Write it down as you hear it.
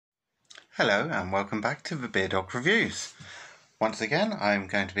Hello and welcome back to the Beer Dog Reviews. Once again I'm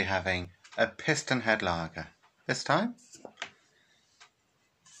going to be having a Pistonhead lager. This time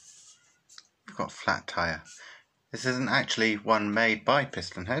we've got flat tyre. This isn't actually one made by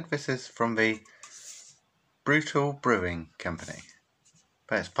Pistonhead, this is from the Brewing company,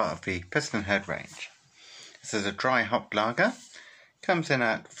 but it's part of the Pistonhead range. This is a dry hop lager, comes in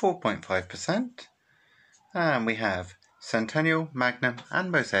at 4.5%, and we have Centennial, Magnum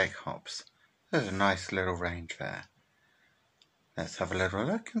and Mosaic hops. There's a nice little range there. Let's have a little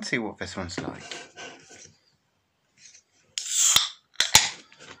look and see what this one's like.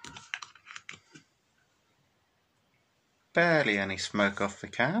 Barely any smoke off the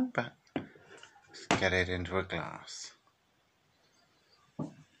can, but let's get it into a glass.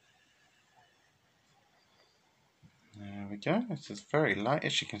 There we go. This is very light,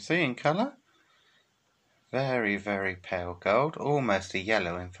 as you can see, in colour. Very, very pale gold, almost a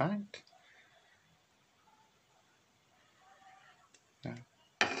yellow in fact.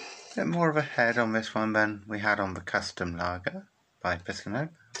 A bit more of a head on this one than we had on the custom lager by Pistonhead.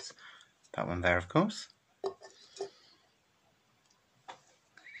 That one there, of course.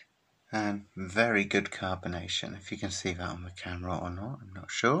 And very good carbonation. If you can see that on the camera or not, I'm not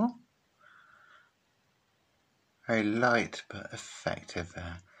sure. Very light but effective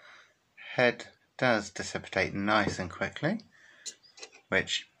there. Head does dissipate nice and quickly,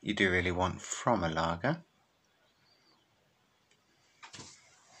 which you do really want from a lager.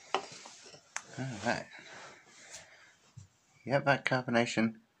 Alright. Yep, that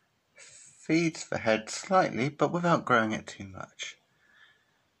carbonation feeds the head slightly, but without growing it too much,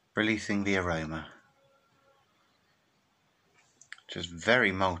 releasing the aroma, which is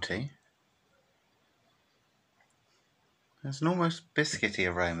very malty. There's an almost biscuity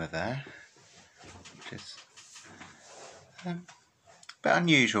aroma there, which is a bit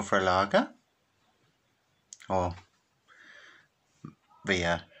unusual for a lager, or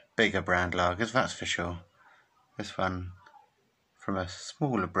the bigger brand lagers, that's for sure. This one from a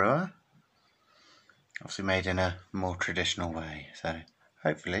smaller brewer, obviously made in a more traditional way, so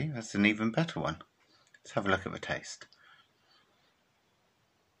hopefully that's an even better one. Let's have a look at the taste.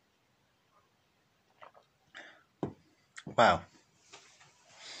 Wow,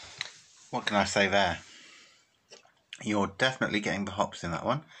 what can I say there? You're definitely getting the hops in that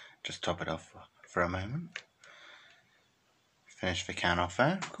one. Just top it off for a moment. Finish the can off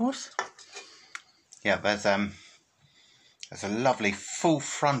there, of course. Yeah, there's a lovely full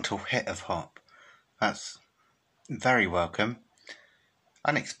frontal hit of hop. That's very welcome.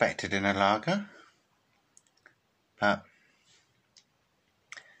 Unexpected in a lager. But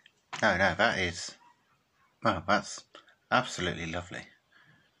no, that is, well, that's absolutely lovely.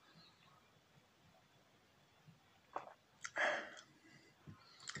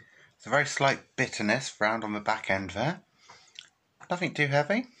 It's a very slight bitterness round on the back end there. Nothing too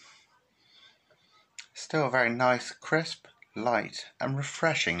heavy. Still a very nice, crisp, light and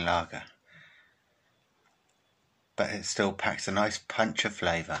refreshing lager. But it still packs a nice punch of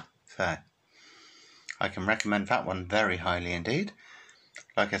flavour. So I can recommend that one very highly indeed.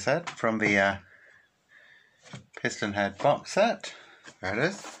 Like I said, from the Pistonhead box set. There it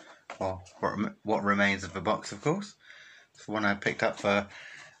is. Or what remains of the box, of course. It's the one I picked up for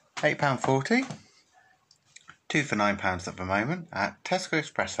 £8.40. 2 for £9 at the moment at Tesco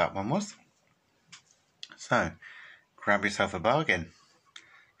Express, that one was. So grab yourself a bargain,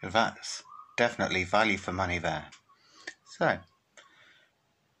 because that's definitely value for money there. So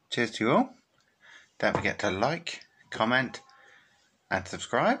cheers to you all. Don't forget to like, comment and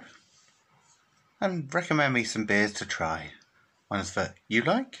subscribe, and recommend me some beers to try. Ones that you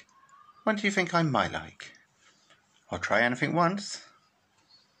like, one do you think I might like? I'll try anything once.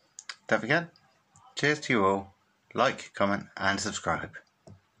 Don't forget, cheers to you all. Like, comment and subscribe.